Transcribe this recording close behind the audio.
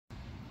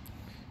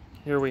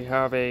Here we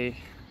have a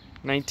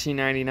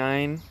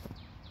 1999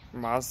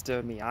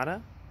 Mazda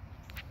Miata.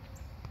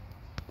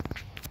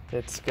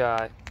 It's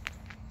got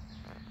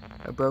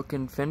a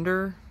broken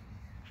fender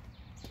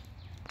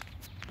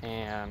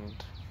and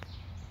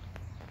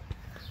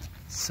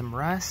some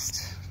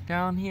rust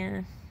down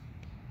here.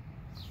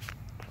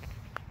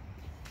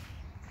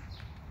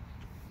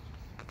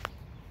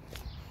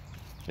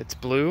 It's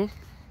blue.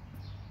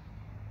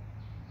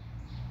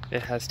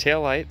 It has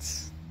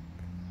taillights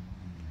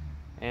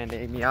and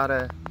a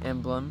Miata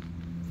emblem.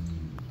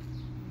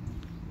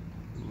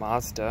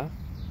 Mazda.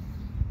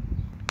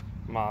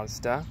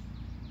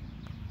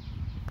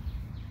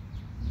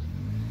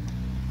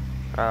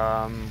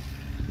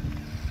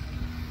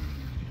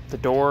 The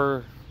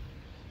door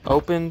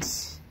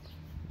opens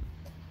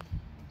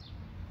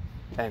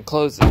and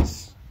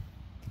closes.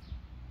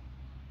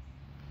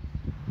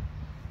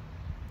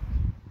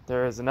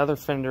 There is another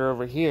fender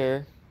over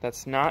here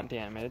that's not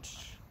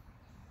damaged.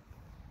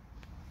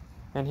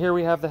 And here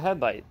we have the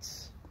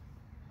headlights.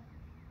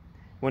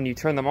 When you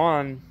turn them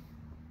on,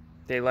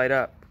 they light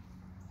up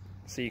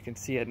so you can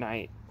see at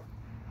night.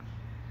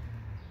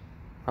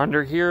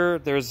 Under here,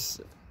 there's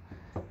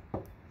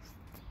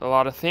a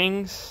lot of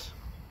things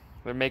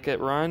that make it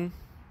run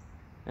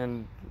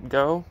and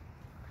go.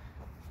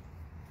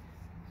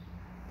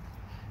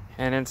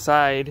 And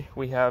inside,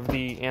 we have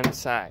the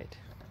inside,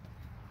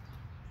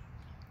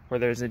 where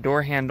there's a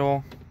door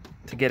handle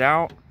to get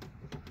out.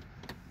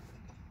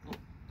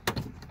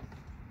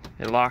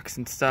 It locks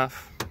and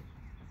stuff.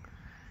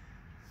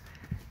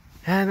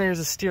 And there's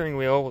a steering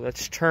wheel that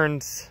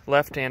turns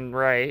left and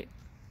right,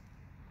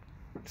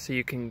 so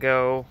you can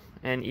go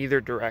in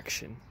either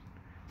direction.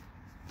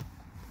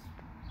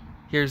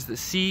 Here's the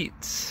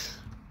seats.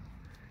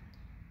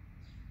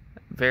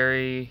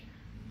 Very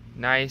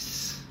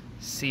nice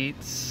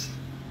seats.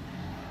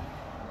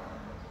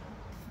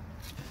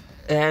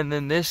 And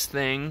then this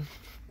thing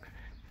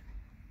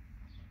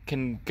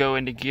can go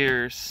into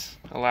gears,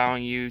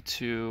 allowing you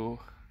to,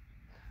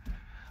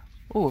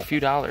 oh, a few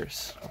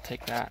dollars. I'll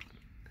take that.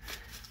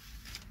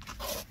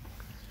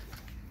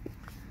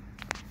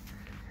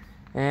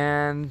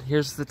 And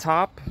here's the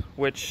top,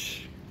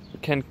 which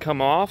can come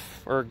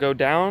off or go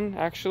down,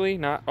 actually,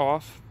 not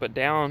off, but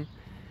down.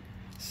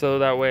 So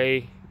that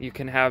way you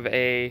can have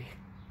a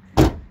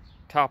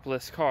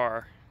topless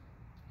car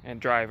and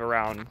drive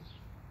around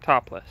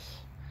topless.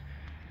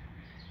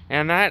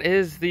 And that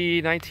is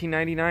the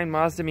 1999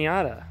 Mazda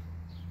Miata.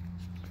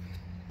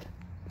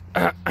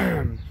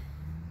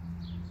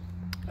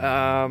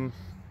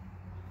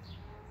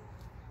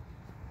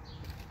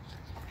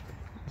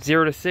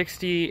 0 to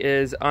 60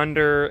 is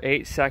under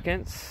 8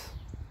 seconds.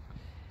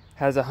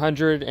 Has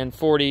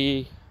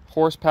 140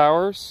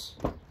 horsepower.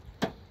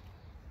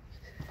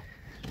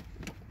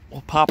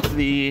 We'll pop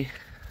the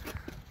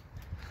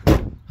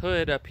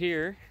hood up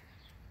here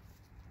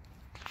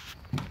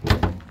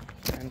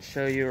and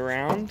show you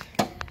around.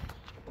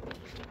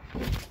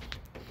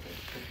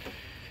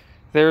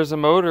 There's a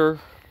motor,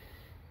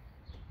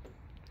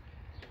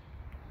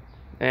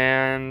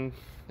 and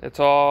it's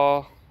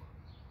all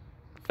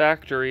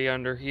factory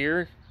under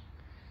here.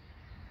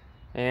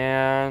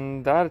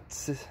 And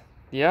that's,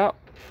 yeah.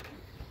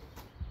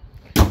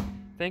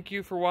 Thank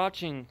you for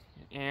watching,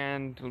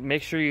 and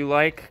make sure you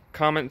like,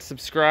 comment,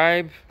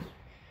 subscribe,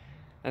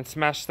 and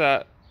smash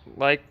that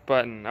like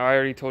button. I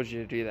already told you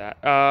to do that.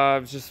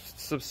 Just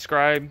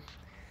subscribe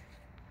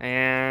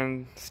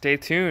and stay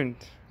tuned.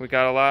 We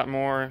got a lot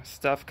more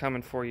stuff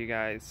coming for you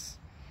guys.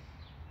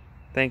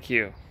 Thank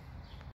you.